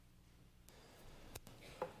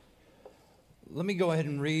Let me go ahead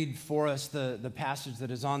and read for us the passage that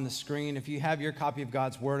is on the screen. If you have your copy of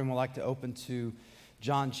God's Word and would like to open to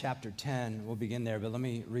John chapter 10, we'll begin there. But let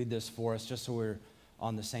me read this for us just so we're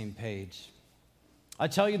on the same page. I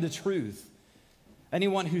tell you the truth.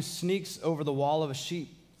 Anyone who sneaks over the wall of a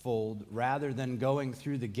sheepfold rather than going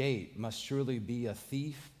through the gate must surely be a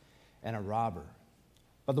thief and a robber.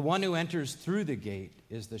 But the one who enters through the gate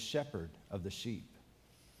is the shepherd of the sheep.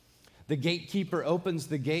 The gatekeeper opens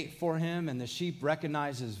the gate for him, and the sheep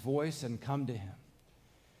recognize his voice and come to him.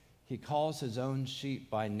 He calls his own sheep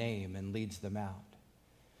by name and leads them out.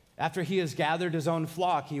 After he has gathered his own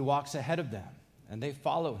flock, he walks ahead of them, and they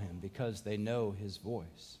follow him because they know his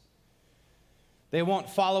voice. They won't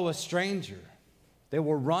follow a stranger. They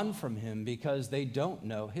will run from him because they don't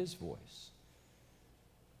know his voice.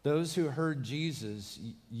 Those who heard Jesus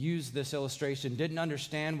use this illustration didn't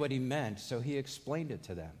understand what he meant, so he explained it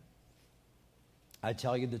to them. I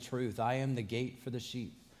tell you the truth, I am the gate for the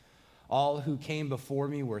sheep. All who came before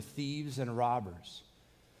me were thieves and robbers,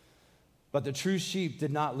 but the true sheep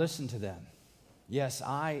did not listen to them. Yes,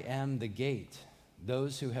 I am the gate.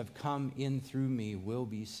 Those who have come in through me will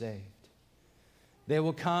be saved. They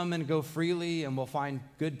will come and go freely and will find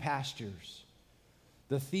good pastures.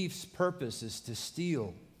 The thief's purpose is to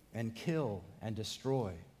steal and kill and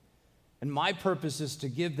destroy. And my purpose is to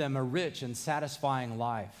give them a rich and satisfying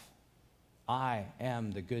life. I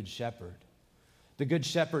am the good shepherd. The good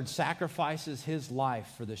shepherd sacrifices his life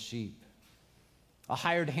for the sheep. A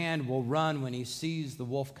hired hand will run when he sees the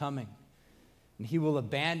wolf coming, and he will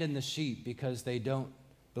abandon the sheep because they don't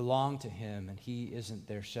belong to him and he isn't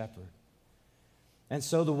their shepherd. And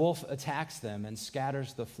so the wolf attacks them and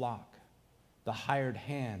scatters the flock. The hired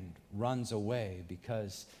hand runs away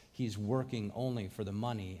because he's working only for the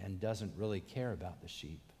money and doesn't really care about the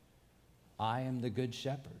sheep. I am the good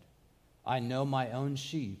shepherd. I know my own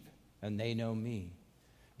sheep, and they know me.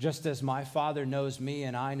 Just as my Father knows me,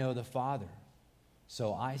 and I know the Father,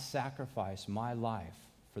 so I sacrifice my life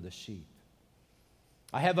for the sheep.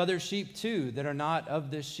 I have other sheep, too, that are not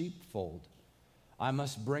of this sheepfold. I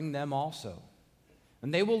must bring them also,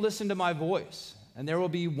 and they will listen to my voice, and there will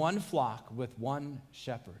be one flock with one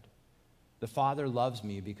shepherd. The Father loves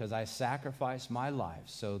me because I sacrifice my life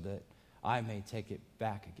so that I may take it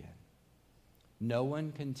back again. No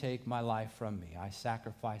one can take my life from me. I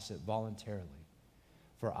sacrifice it voluntarily,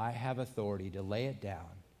 for I have authority to lay it down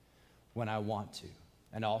when I want to,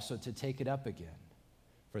 and also to take it up again,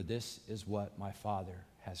 for this is what my Father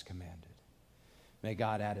has commanded. May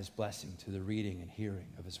God add his blessing to the reading and hearing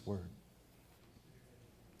of his word.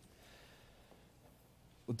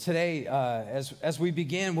 Well, today, as we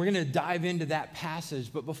begin, we're going to dive into that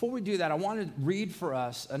passage, but before we do that, I want to read for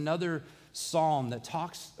us another psalm that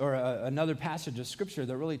talks, or another passage of scripture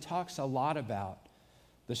that really talks a lot about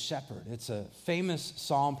the shepherd. It's a famous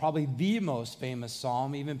psalm, probably the most famous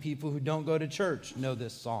psalm. Even people who don't go to church know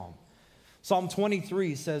this psalm. Psalm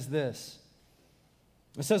 23 says this.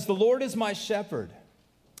 It says, "The Lord is my shepherd.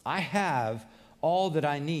 I have all that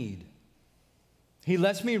I need. He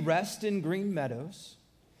lets me rest in green meadows.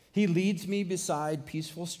 He leads me beside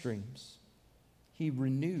peaceful streams. He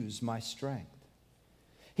renews my strength.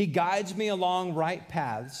 He guides me along right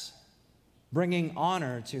paths, bringing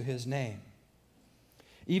honor to his name.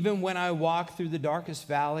 Even when I walk through the darkest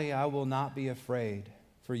valley, I will not be afraid,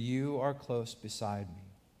 for you are close beside me.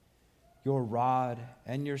 Your rod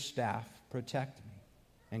and your staff protect me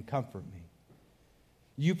and comfort me.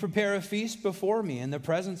 You prepare a feast before me in the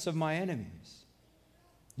presence of my enemies.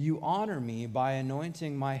 You honor me by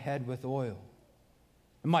anointing my head with oil,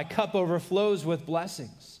 and my cup overflows with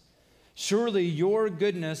blessings. Surely your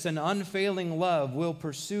goodness and unfailing love will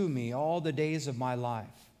pursue me all the days of my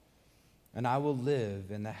life, and I will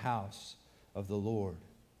live in the house of the Lord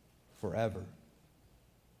forever."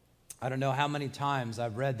 I don't know how many times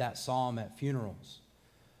I've read that psalm at funerals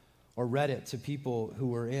or read it to people who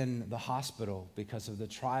were in the hospital because of the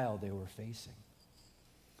trial they were facing.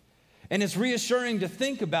 And it's reassuring to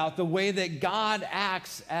think about the way that God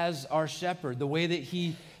acts as our shepherd, the way that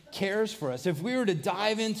he cares for us. If we were to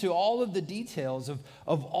dive into all of the details of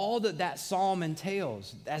all that psalm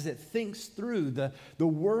entails, as it thinks through the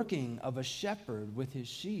working of a shepherd with his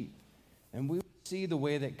sheep, and we would see the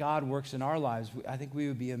way that God works in our lives, I think we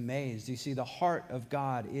would be amazed. You see, the heart of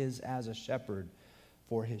God is as a shepherd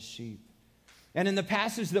for his sheep. And in the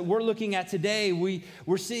passage that we're looking at today, we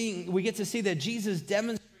get to see that Jesus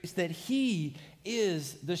demonstrates that he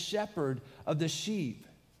is the shepherd of the sheep.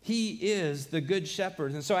 He is the good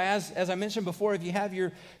shepherd. And so as I mentioned before, if you have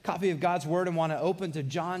your copy of God's word and want to open to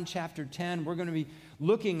John chapter 10, we're going to be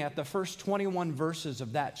looking at the first 21 verses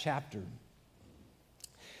of that chapter.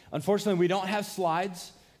 Unfortunately, we don't have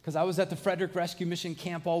slides because I was at the Frederick Rescue Mission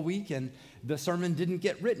camp all week and the sermon didn't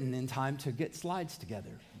get written in time to get slides together.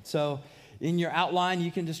 So in your outline,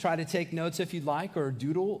 you can just try to take notes if you'd like, or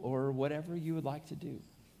doodle, or whatever you would like to do.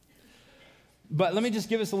 But let me just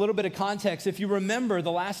give us a little bit of context. If you remember, the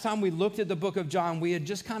last time we looked at the book of John, we had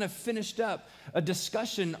just kind of finished up a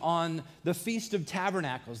discussion on the Feast of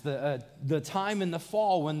Tabernacles, the time in the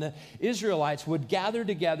fall when the Israelites would gather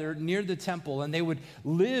together near the temple and they would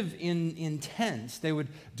live in tents. They would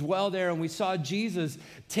dwell there, and we saw Jesus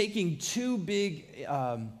taking two big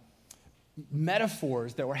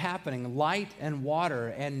metaphors that were happening, light and water,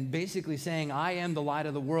 and basically saying, I am the light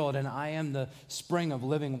of the world and I am the spring of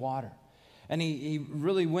living water. And he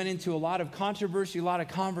really went into a lot of controversy, a lot of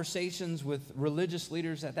conversations with religious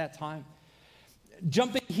leaders at that time.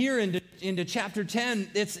 Jumping here into chapter 10,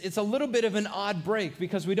 it's a little bit of an odd break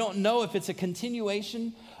because we don't know if it's a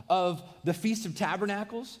continuation of the Feast of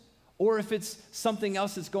Tabernacles or if it's something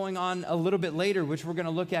else that's going on a little bit later, which we're going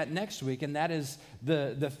to look at next week, and that is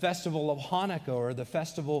the festival of Hanukkah, or the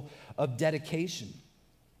festival of dedication.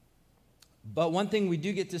 But one thing we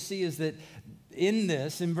do get to see is that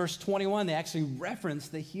in verse 21, they actually reference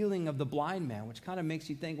the healing of the blind man, which kind of makes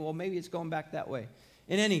you think, well, maybe it's going back that way.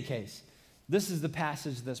 In any case, this is the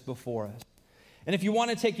passage that's before us. And if you want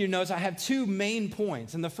to take your notes, I have two main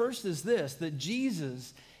points. And the first is this, that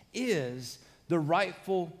Jesus is the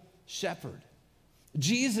rightful shepherd.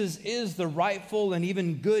 Jesus is the rightful and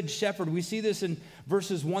even good shepherd. We see this in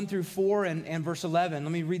verses 1 through 4 and verse 11.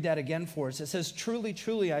 Let me read that again for us. It says, truly,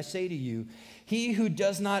 truly, I say to you, he who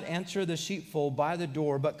does not enter the sheepfold by the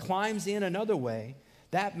door, but climbs in another way,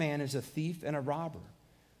 that man is a thief and a robber.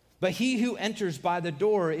 But he who enters by the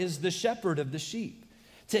door is the shepherd of the sheep.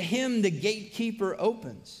 To him the gatekeeper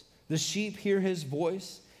opens. The sheep hear his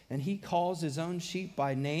voice, and he calls his own sheep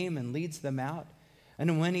by name and leads them out.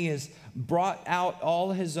 And when he has brought out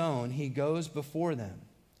all his own, he goes before them,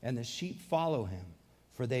 and the sheep follow him,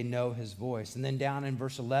 for they know his voice. And then down in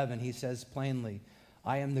verse 11, he says plainly,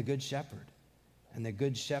 I am the good shepherd, and the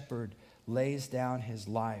good shepherd lays down his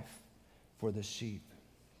life for the sheep.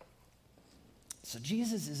 So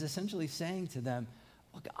Jesus is essentially saying to them,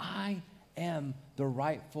 look, I am the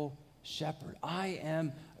rightful shepherd. I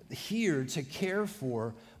am here to care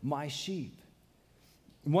for my sheep.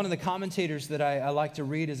 One of the commentators that I like to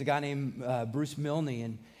read is a guy named Bruce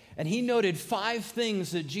Milne, and he noted 5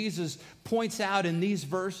 things that Jesus points out in these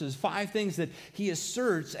verses, 5 things that he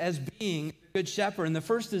asserts as being a good shepherd. And the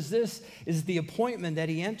first is this, is the appointment that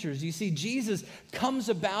he enters. You see, Jesus comes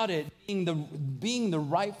about it being the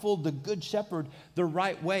rightful, the good shepherd, the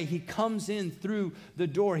right way. He comes in through the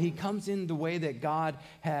door. He comes in the way that God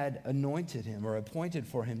had anointed him or appointed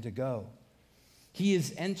for him to go. He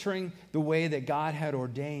is entering the way that God had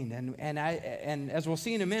ordained. And as we'll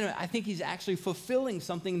see in a minute, I think he's actually fulfilling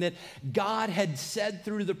something that God had said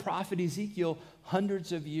through the prophet Ezekiel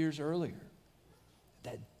hundreds of years earlier.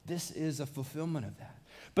 That this is a fulfillment of that.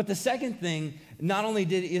 But the second thing, not only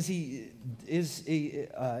is he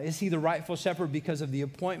the rightful shepherd because of the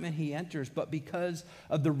appointment he enters, but because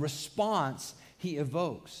of the response he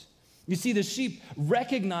evokes. You see, the sheep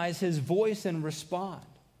recognize his voice and respond.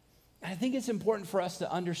 I think it's important for us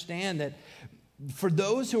to understand that for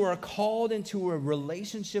those who are called into a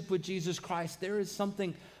relationship with Jesus Christ, there is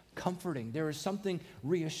something comforting. There is something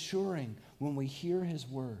reassuring when we hear his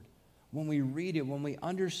word, when we read it, when we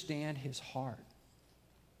understand his heart.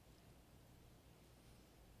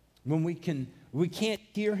 When we can't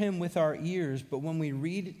hear him with our ears, but when we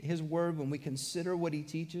read his word, when we consider what he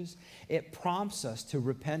teaches, it prompts us to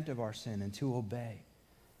repent of our sin and to obey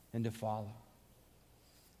and to follow.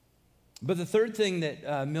 But the third thing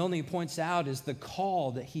that Milne points out is the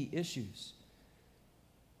call that he issues.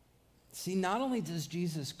 See, not only does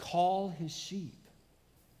Jesus call his sheep,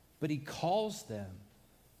 but he calls them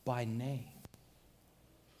by name.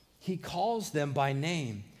 He calls them by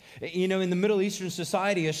name. You know, in the Middle Eastern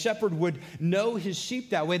society, a shepherd would know his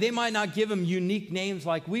sheep that way. They might not give them unique names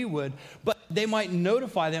like we would, but they might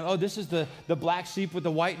notify them, oh, this is the black sheep with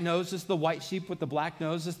the white nose, this is the white sheep with the black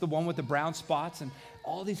nose, this is the one with the brown spots, and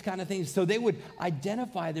all these kind of things. So they would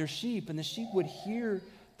identify their sheep, and the sheep would hear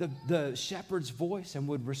the shepherd's voice and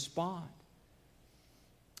would respond.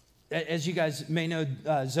 As you guys may know,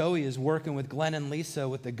 Zoe is working with Glenn and Lisa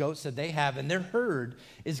with the goats that they have, and their herd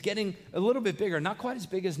is getting a little bit bigger. Not quite as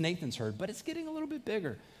big as Nathan's herd, but it's getting a little bit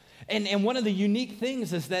bigger. And one of the unique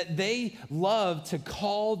things is that they love to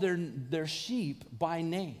call their sheep by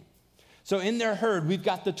name. So in their herd, we've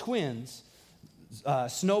got the twins,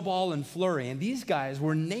 Snowball and Flurry, and these guys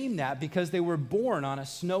were named that because they were born on a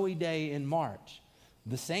snowy day in March.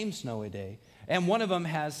 the same snowy day. And one of them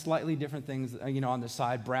has slightly different things, on the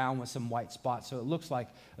side, brown with some white spots, so it looks like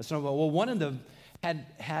a snowball. Well, one of them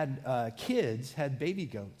had kids, had baby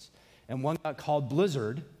goats, and one got called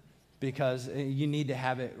Blizzard because you need to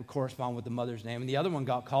have it correspond with the mother's name, and the other one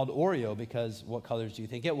got called Oreo because what colors do you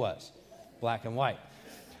think it was? Black and white.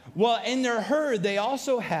 Well, in their herd, they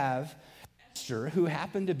also have Esther, who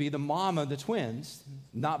happened to be the mom of the twins,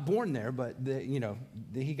 not born there, but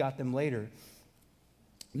he got them later.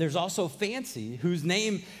 There's also Fancy, whose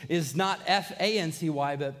name is not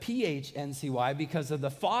F-A-N-C-Y, but P-H-N-C-Y because of the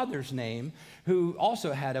father's name, who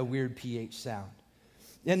also had a weird PH sound.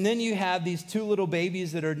 And then you have these two little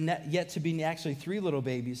babies that are yet to be, actually three little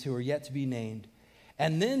babies who are yet to be named.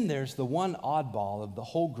 And then there's the one oddball of the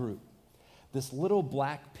whole group, this little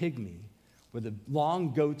black pygmy with a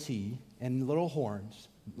long goatee and little horns,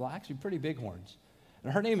 well, actually pretty big horns.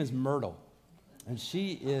 And her name is Myrtle. And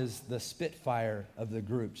she is the Spitfire of the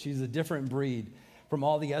group. She's a different breed from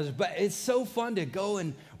all the others. But it's so fun to go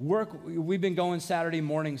and work. We've been going Saturday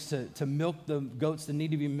mornings to milk the goats that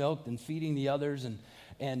need to be milked and feeding the others.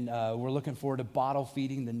 And we're looking forward to bottle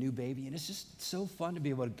feeding the new baby. And it's just so fun to be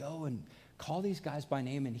able to go and call these guys by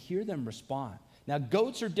name and hear them respond. Now,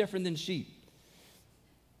 goats are different than sheep.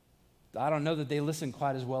 I don't know that they listen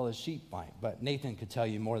quite as well as sheep might, but Nathan could tell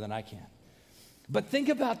you more than I can. But think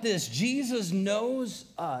about this. Jesus knows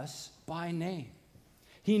us by name.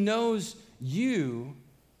 He knows you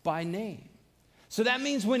by name. So that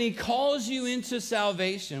means when he calls you into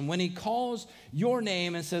salvation, when he calls your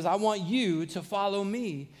name and says, I want you to follow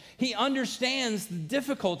me, he understands the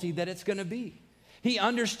difficulty that it's going to be. He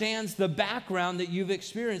understands the background that you've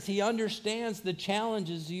experienced. He understands the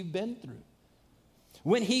challenges you've been through.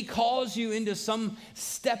 When he calls you into some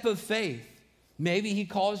step of faith, maybe he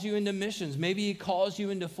calls you into missions, maybe he calls you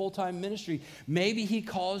into full-time ministry, maybe he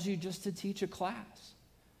calls you just to teach a class.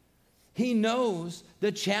 He knows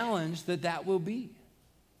the challenge that will be.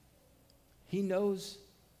 He knows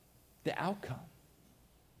the outcome.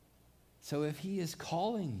 So if he is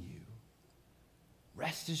calling you,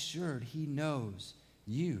 rest assured he knows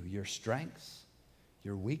you, your strengths,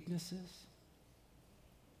 your weaknesses,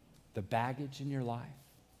 the baggage in your life.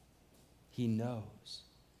 He knows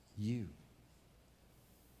you.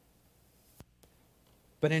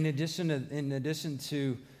 But in addition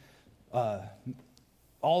to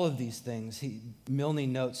all of these things,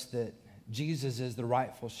 Milne notes that Jesus is the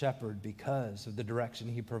rightful shepherd because of the direction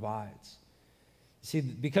he provides. See,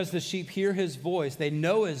 because the sheep hear his voice, they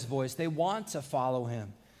know his voice, they want to follow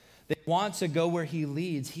him. They want to go where he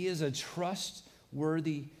leads. He is a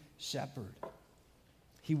trustworthy shepherd.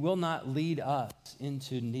 He will not lead us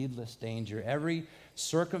into needless danger. Every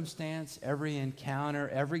circumstance, every encounter,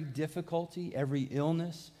 every difficulty, every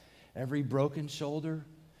illness, every broken shoulder,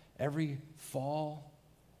 every fall,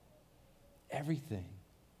 everything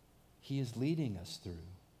he is leading us through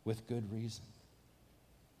with good reason.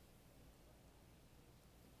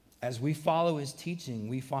 As we follow his teaching,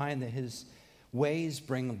 we find that his ways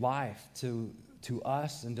bring life to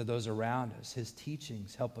us and to those around us. His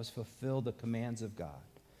teachings help us fulfill the commands of God.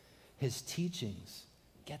 His teachings,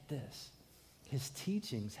 get this, his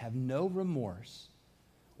teachings have no remorse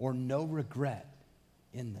or no regret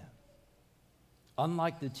in them,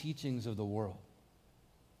 unlike the teachings of the world.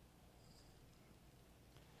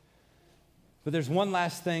 But there's one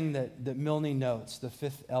last thing that Milne notes, the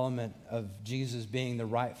fifth element of Jesus being the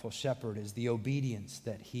rightful shepherd is the obedience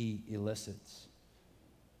that he elicits.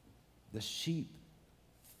 The sheep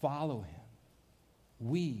follow him.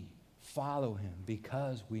 We follow him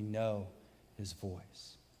because we know his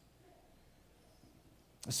voice.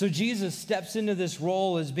 So Jesus steps into this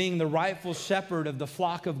role as being the rightful shepherd of the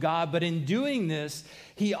flock of God, but in doing this,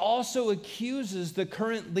 he also accuses the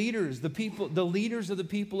current leaders, the leaders of the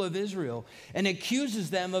people of Israel, and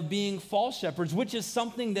accuses them of being false shepherds, which is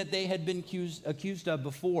something that they had been accused of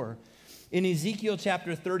before. In Ezekiel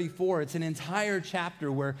chapter 34, it's an entire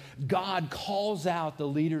chapter where God calls out the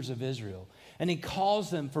leaders of Israel. And he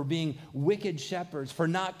calls them for being wicked shepherds, for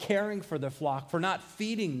not caring for the flock, for not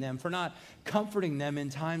feeding them, for not comforting them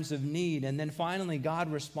in times of need. And then finally,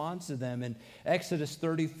 God responds to them in Exodus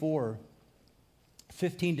 34,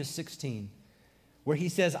 15 to 16, where he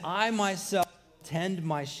says, I myself tend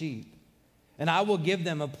my sheep, and I will give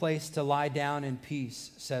them a place to lie down in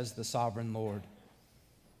peace, says the sovereign Lord.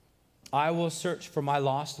 I will search for my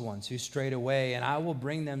lost ones who strayed away, and I will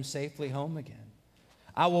bring them safely home again.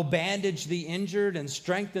 I will bandage the injured and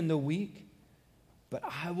strengthen the weak, but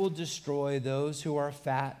I will destroy those who are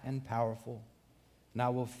fat and powerful, and I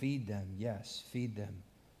will feed them, yes, feed them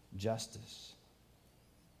justice.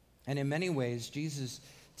 And in many ways, Jesus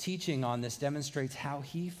teaching on this demonstrates how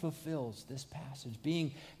he fulfills this passage.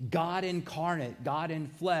 Being God incarnate, God in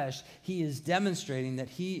flesh, he is demonstrating that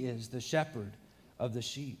he is the shepherd of the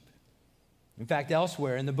sheep. In fact,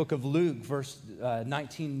 elsewhere in the book of Luke,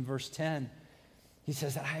 19, verse 10, he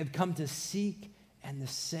says that I have come to seek and to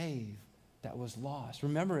save that was lost.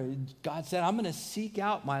 Remember, God said, I'm going to seek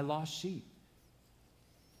out my lost sheep.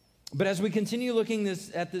 But as we continue looking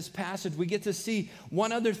at this passage, we get to see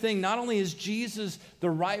one other thing. Not only is Jesus the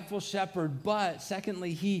rightful shepherd, but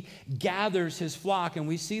secondly, he gathers his flock. And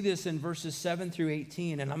we see this in verses 7 through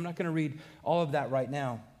 18. And I'm not going to read all of that right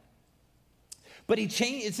now. But it's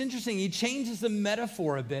interesting, he changes the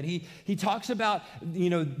metaphor a bit. He talks about,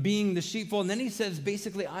 being the sheepfold, and then he says,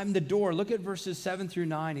 basically, I'm the door. Look at verses 7 through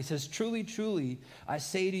 9. He says, truly, truly, I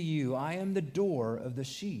say to you, I am the door of the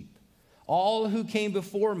sheep. All who came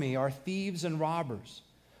before me are thieves and robbers,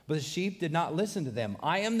 but the sheep did not listen to them.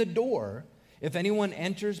 I am the door. If anyone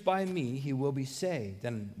enters by me, he will be saved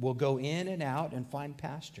and will go in and out and find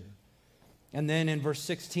pasture. And then in verse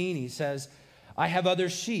 16, he says, I have other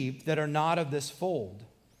sheep that are not of this fold.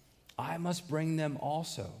 I must bring them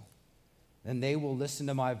also, and they will listen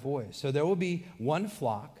to my voice. So there will be one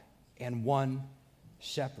flock and one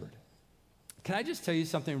shepherd. Can I just tell you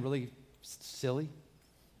something really silly?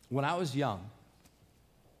 When I was young,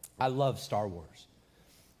 I loved Star Wars.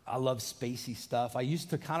 I loved spacey stuff. I used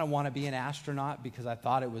to kind of want to be an astronaut because I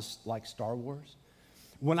thought it was like Star Wars.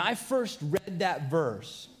 When I first read that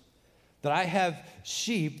verse, that I have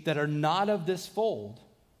sheep that are not of this fold,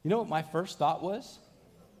 you know what my first thought was?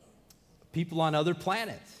 People on other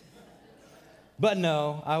planets. But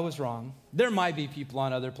no, I was wrong. There might be people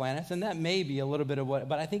on other planets, and that may be a little bit of what,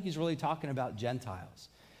 but I think he's really talking about Gentiles.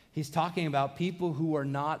 He's talking about people who are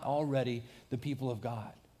not already the people of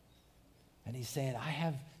God. And he's saying, I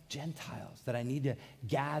have Gentiles that I need to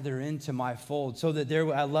gather into my fold so that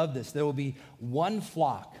I love this, there will be one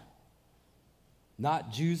flock,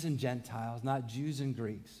 not Jews and Gentiles, not Jews and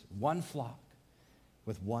Greeks, one flock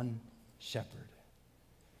with one shepherd.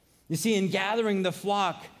 You see, in gathering the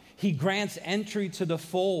flock, he grants entry to the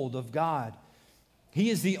fold of God. He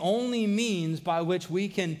is the only means by which we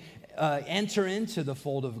can enter into the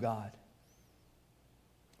fold of God.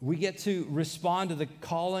 We get to respond to the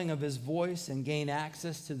calling of his voice and gain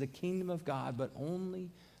access to the kingdom of God, but only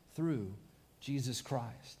through Jesus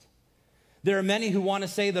Christ. There are many who want to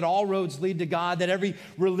say that all roads lead to God, that every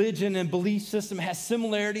religion and belief system has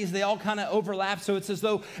similarities. They all kind of overlap, so it's as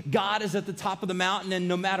though God is at the top of the mountain, and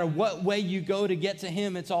no matter what way you go to get to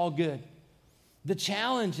him, it's all good. The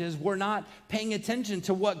challenge is we're not paying attention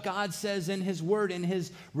to what God says in his word, in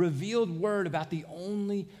his revealed word about the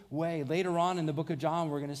only way. Later on in the book of John,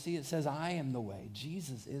 we're going to see it says, I am the way.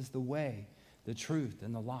 Jesus is the way, the truth,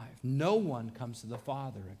 and the life. No one comes to the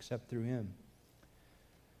Father except through him.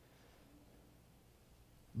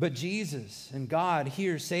 But Jesus and God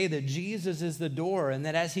here say that Jesus is the door, and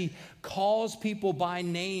that as he calls people by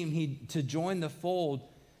name to join the fold,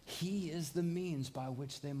 he is the means by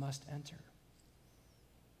which they must enter.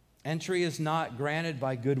 Entry is not granted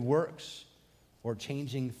by good works or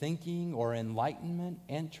changing thinking or enlightenment.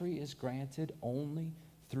 Entry is granted only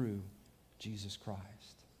through Jesus Christ.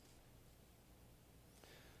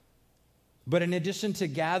 But in addition to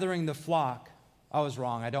gathering the flock, I was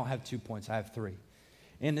wrong. I don't have 2 points. I have 3.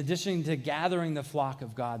 In addition to gathering the flock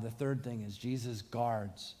of God, the third thing is Jesus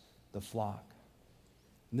guards the flock.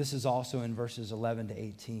 And this is also in verses 11 to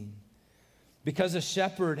 18. Because a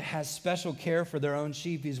shepherd has special care for their own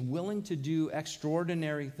sheep, he's willing to do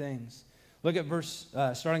extraordinary things. Look at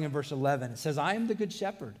starting in verse 11. It says, I am the good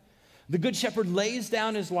shepherd. The good shepherd lays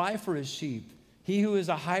down his life for his sheep. He who is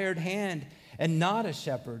a hired hand and not a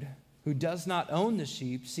shepherd, who does not own the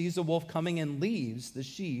sheep, sees the wolf coming and leaves the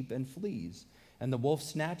sheep and flees. And the wolf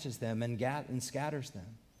snatches them and scatters them.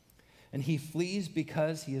 And he flees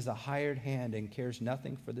because he is a hired hand and cares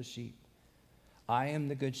nothing for the sheep. I am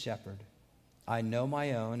the good shepherd. I know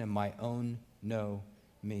my own, and my own know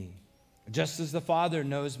me. Just as the Father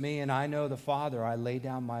knows me, and I know the Father, I lay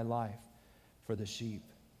down my life for the sheep.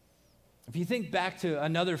 If you think back to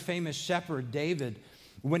another famous shepherd, David,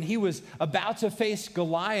 when he was about to face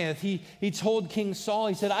Goliath, he told King Saul,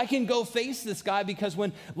 he said, I can go face this guy because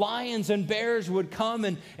when lions and bears would come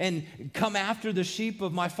and come after the sheep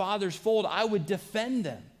of my father's fold, I would defend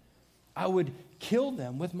them. I would kill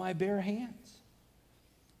them with my bare hands.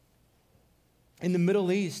 In the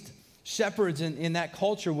Middle East, shepherds in that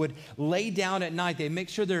culture would lay down at night. They'd make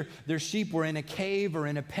sure their sheep were in a cave or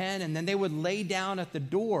in a pen, and then they would lay down at the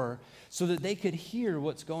door so that they could hear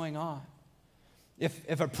what's going on.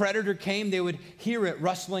 If a predator came, they would hear it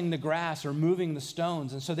rustling the grass or moving the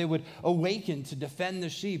stones, and so they would awaken to defend the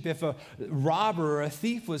sheep. If a robber or a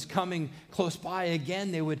thief was coming close by,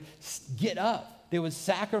 again, they would get up. They would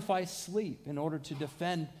sacrifice sleep in order to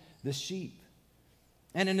defend the sheep.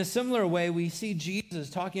 And in a similar way, we see Jesus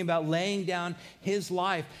talking about laying down his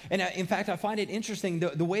life. And in fact, I find it interesting,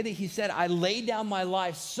 the way that he said, I lay down my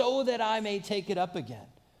life so that I may take it up again.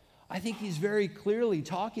 I think he's very clearly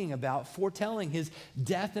talking about foretelling his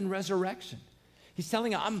death and resurrection. He's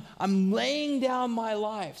telling I'm laying down my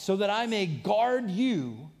life so that I may guard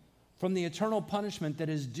you from the eternal punishment that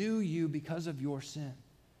is due you because of your sin.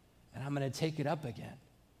 And I'm going to take it up again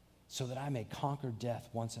so that I may conquer death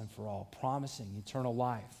once and for all, promising eternal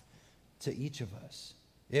life to each of us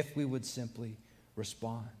if we would simply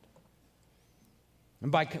respond.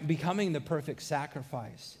 And by becoming the perfect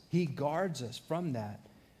sacrifice, he guards us from that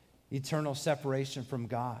eternal separation from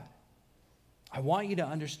God. I want you to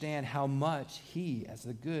understand how much he, as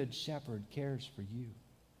the good shepherd, cares for you.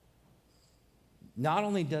 Not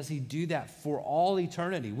only does he do that for all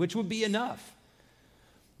eternity, which would be enough,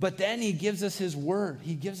 but then he gives us his word.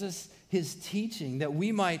 He gives us his teaching that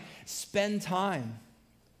we might spend time,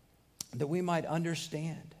 that we might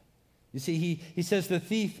understand. You see, he says the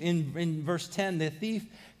thief in verse 10, the thief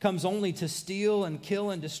comes only to steal and kill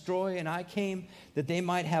and destroy, and I came that they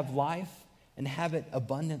might have life and have it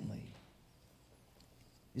abundantly.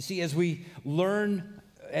 You see, as we learn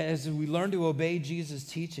to obey Jesus'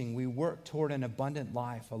 teaching, we work toward an abundant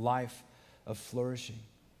life, a life of flourishing.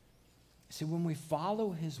 See, when we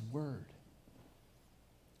follow his word,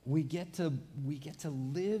 we get to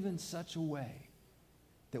live in such a way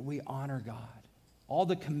that we honor God. All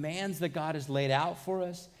the commands that God has laid out for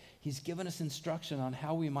us, he's given us instruction on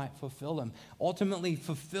how we might fulfill them, ultimately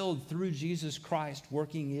fulfilled through Jesus Christ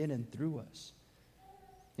working in and through us.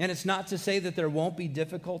 And it's not to say that there won't be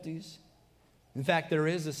difficulties. In fact, there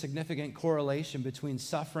is a significant correlation between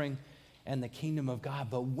suffering and the kingdom of God.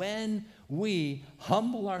 But when we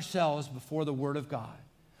humble ourselves before the word of God,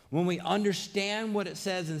 when we understand what it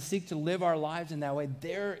says and seek to live our lives in that way,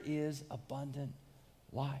 there is abundant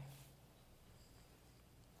life.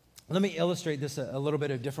 Let me illustrate this a little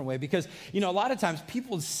bit of a different way because, a lot of times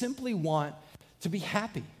people simply want to be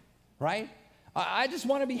happy, right? I just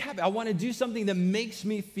want to be happy. I want to do something that makes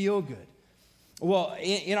me feel good. Well,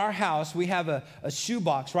 in our house, we have a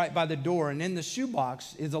shoebox right by the door, and in the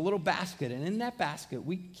shoebox is a little basket, and in that basket,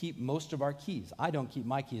 we keep most of our keys. I don't keep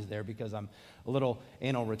my keys there because I'm a little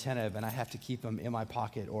anal retentive, and I have to keep them in my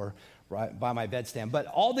pocket or right by my bedstand. But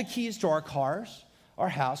all the keys to our cars, our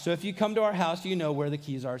house, so if you come to our house, you know where the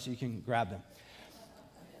keys are, so you can grab them.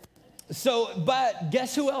 But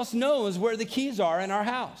guess who else knows where the keys are in our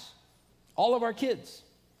house? All of our kids.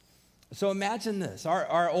 So imagine this,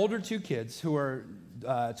 our older two kids who are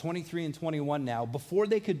 23 and 21 now, before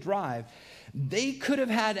they could drive, they could have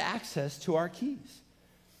had access to our keys.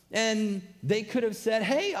 And they could have said,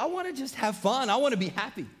 hey, I want to just have fun. I want to be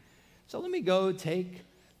happy. So let me go take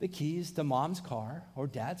the keys to mom's car or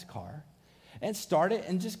dad's car and start it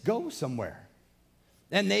and just go somewhere.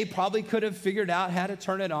 And they probably could have figured out how to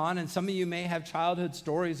turn it on. And some of you may have childhood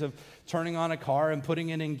stories of turning on a car and putting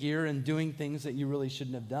it in gear and doing things that you really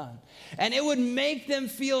shouldn't have done. And it would make them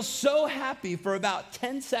feel so happy for about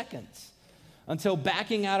 10 seconds until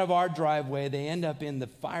backing out of our driveway, they end up in the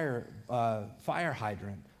fire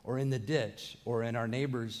hydrant or in the ditch or in our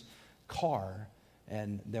neighbor's car.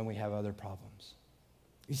 And then we have other problems.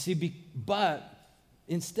 You see, but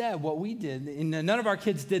instead what we did, and none of our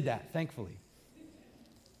kids did that, thankfully.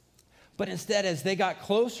 But instead, as they got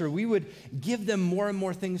closer, we would give them more and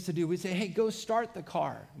more things to do. We'd say, hey, go start the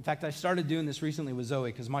car. In fact, I started doing this recently with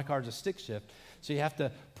Zoe because my car's a stick shift. So you have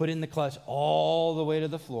to put in the clutch all the way to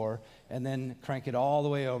the floor and then crank it all the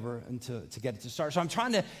way over to get it to start. So I'm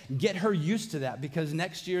trying to get her used to that because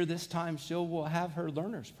next year, this time, will have her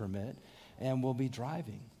learner's permit and will be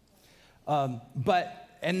driving.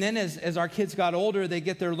 And then as our kids got older, they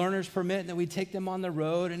get their learner's permit, and then we take them on the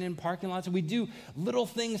road and in parking lots. And we do little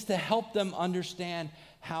things to help them understand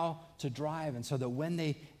how to drive. And so that when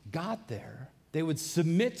they got there, they would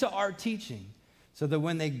submit to our teaching so that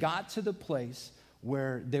when they got to the place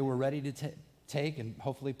where they were ready to take and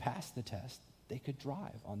hopefully pass the test, they could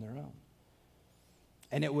drive on their own.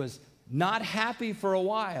 And it was not happy for a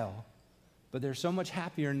while, but they're so much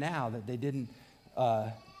happier now that they didn't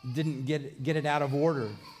get it out of order.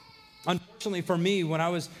 Unfortunately for me, when I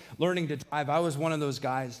was learning to drive, I was one of those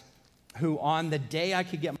guys who on the day I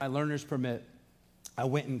could get my learner's permit, I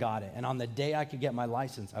went and got it. And on the day I could get my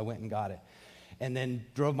license, I went and got it. And then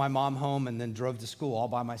drove my mom home and then drove to school all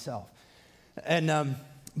by myself. And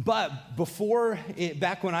But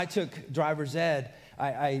back when I took driver's ed,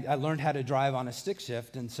 I learned how to drive on a stick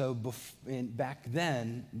shift. And so back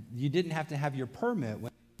then, you didn't have to have your permit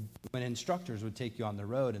when instructors would take you on the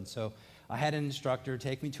road. And so I had an instructor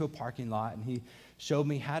take me to a parking lot, and he showed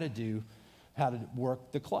me how to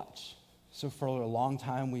work the clutch. So for a long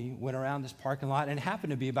time, we went around this parking lot, and it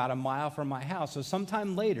happened to be about a mile from my house. So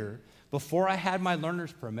sometime later, before I had my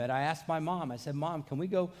learner's permit, I asked my mom, I said, Mom, can we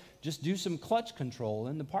go just do some clutch control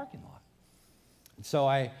in the parking lot? And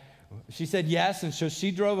so she said yes, and so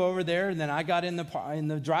she drove over there, and then I got in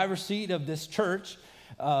the driver's seat of this church.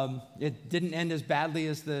 It didn't end as badly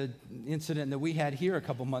as the incident that we had here a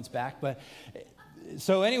couple months back, but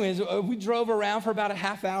so anyways, we drove around for about a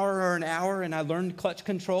half hour or an hour, and I learned clutch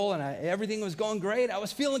control, and everything was going great. I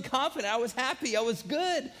was feeling confident. I was happy. I was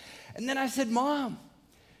good. And then I said, Mom,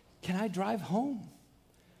 can I drive home?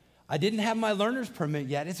 I didn't have my learner's permit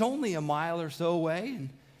yet. It's only a mile or so away. And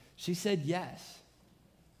she said yes.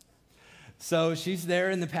 So she's there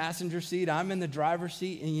in the passenger seat. I'm in the driver's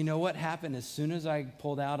seat. And you know what happened? As soon as I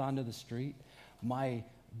pulled out onto the street, my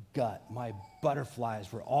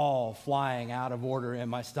butterflies were all flying out of order in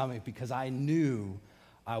my stomach because I knew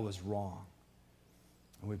I was wrong.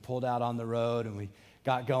 And we pulled out on the road, and we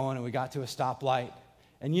got going, and we got to a stoplight.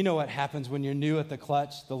 And you know what happens when you're new at the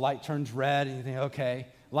clutch? The light turns red, and you think, okay.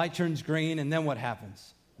 Light turns green, and then what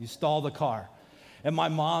happens? You stall the car. And my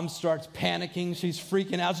mom starts panicking. She's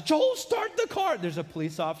freaking out. Joel, start the car. There's a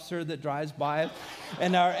police officer that drives by,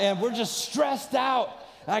 and we're just stressed out.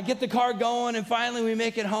 I get the car going, and finally we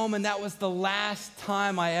make it home, and that was the last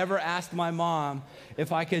time I ever asked my mom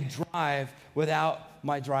if I could drive without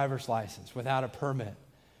my driver's license, without a permit.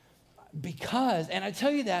 And I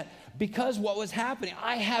tell you that because what was happening,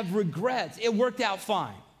 I have regrets. It worked out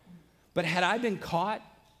fine. But had I been caught,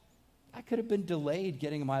 I could have been delayed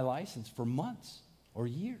getting my license for months or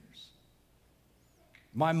years.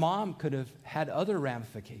 My mom could have had other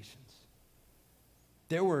ramifications.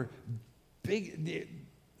 There were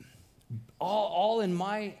all in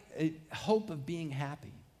my hope of being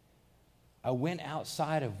happy. I went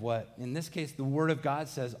outside of what, in this case, the Word of God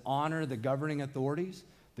says, honor the governing authorities.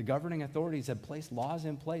 The governing authorities had placed laws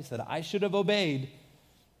in place that I should have obeyed,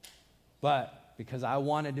 but because I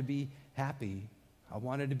wanted to be happy, I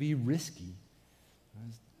wanted to be risky,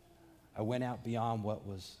 I went out beyond what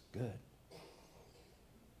was good.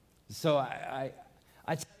 So I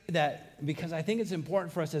tell you that because I think it's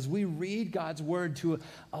important for us as we read God's word to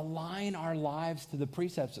align our lives to the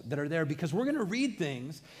precepts that are there, because we're going to read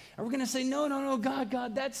things and we're going to say, no,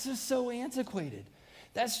 God, that's just so antiquated.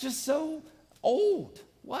 That's just so old.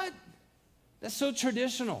 What? That's so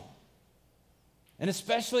traditional. And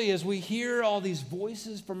especially as we hear all these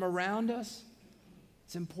voices from around us,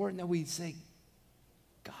 it's important that we say,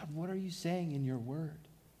 God, what are you saying in your word?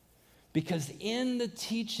 Because in the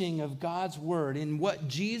teaching of God's word, in what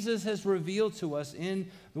Jesus has revealed to us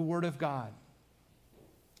in the word of God,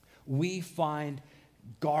 we find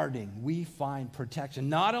guarding, we find protection.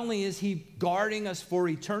 Not only is he guarding us for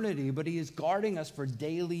eternity, but he is guarding us for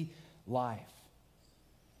daily life.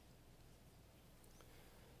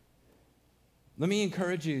 Let me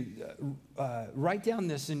encourage you, write down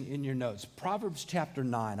this in your notes. Proverbs chapter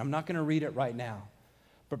 9. I'm not going to read it right now.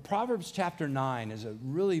 But Proverbs chapter 9 is a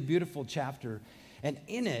really beautiful chapter. And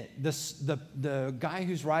in it, the guy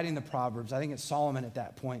who's writing the Proverbs, I think it's Solomon at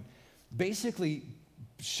that point, basically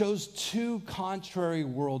shows two contrary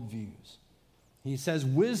worldviews. He says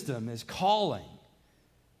wisdom is calling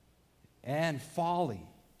and folly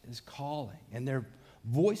is calling. And their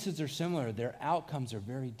voices are similar. Their outcomes are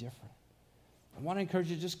very different. I want to encourage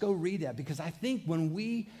you to just go read that, because I think when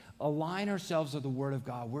we align ourselves with the Word of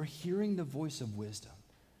God, we're hearing the voice of wisdom.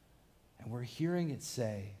 And we're hearing it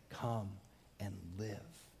say, come and live.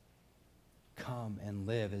 Come and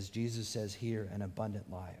live, as Jesus says here, an abundant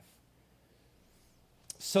life.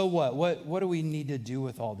 So what? What do we need to do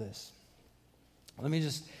with all this? Let me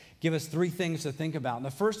just give us three things to think about. And the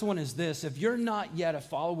first one is this. If you're not yet a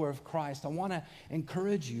follower of Christ, I want to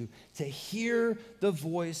encourage you to hear the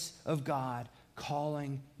voice of God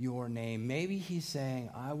calling your name. Maybe he's saying,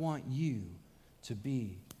 I want you to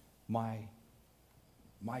be my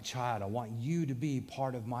child. I want you to be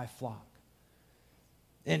part of my flock.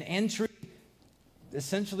 And entry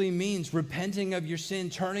essentially means repenting of your sin,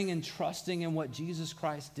 turning and trusting in what Jesus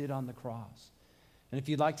Christ did on the cross. And if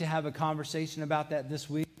you'd like to have a conversation about that this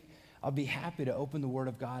week, I'll be happy to open the Word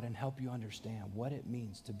of God and help you understand what it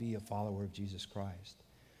means to be a follower of Jesus Christ.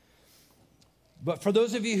 But for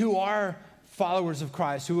those of you who are followers of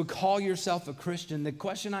Christ, who would call yourself a Christian, the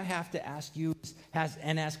question I have to ask you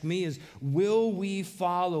and ask me is, will we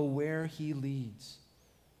follow where he leads?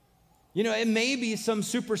 You know, it may be some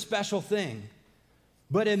super special thing,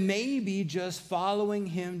 but it may be just following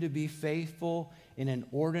him to be faithful in an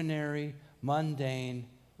ordinary, mundane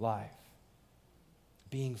life.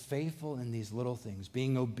 Being faithful in these little things,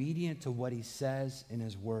 being obedient to what he says in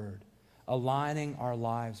his word, aligning our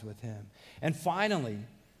lives with him. And finally,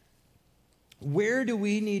 where do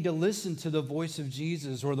we need to listen to the voice of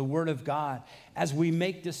Jesus or the word of God as we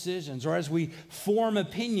make decisions or as we form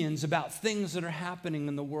opinions about things that are happening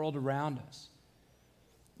in the world around us?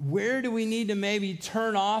 Where do we need to maybe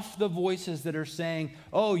turn off the voices that are saying,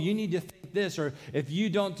 oh, you need to think this, or if you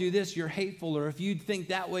don't do this, you're hateful, or if you think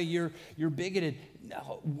that way, you're bigoted?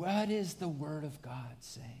 No, what is the word of God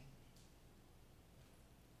saying?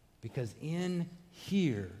 Because in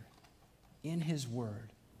here, in his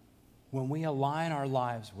word, when we align our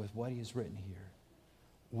lives with what he has written here,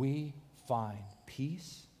 we find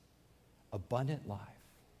peace, abundant life,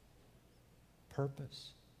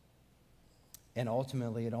 purpose, and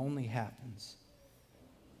ultimately it only happens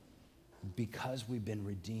because we've been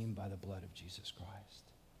redeemed by the blood of Jesus Christ.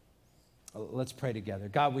 Let's pray together.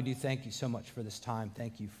 God, we do thank you so much for this time.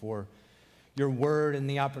 Thank you for your word and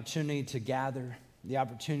the opportunity to gather, the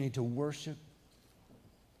opportunity to worship.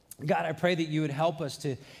 God, I pray that you would help us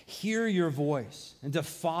to hear your voice and to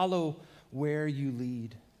follow where you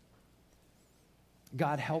lead.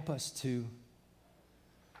 God, help us to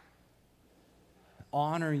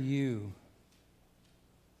honor you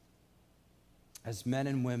as men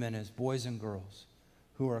and women, as boys and girls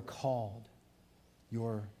who are called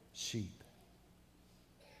your sheep.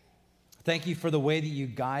 Thank you for the way that you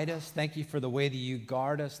guide us. Thank you for the way that you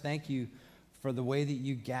guard us. Thank you for the way that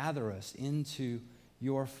you gather us into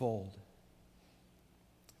your fold.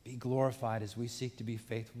 Be glorified as we seek to be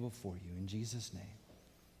faithful before you. In Jesus'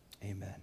 name, amen.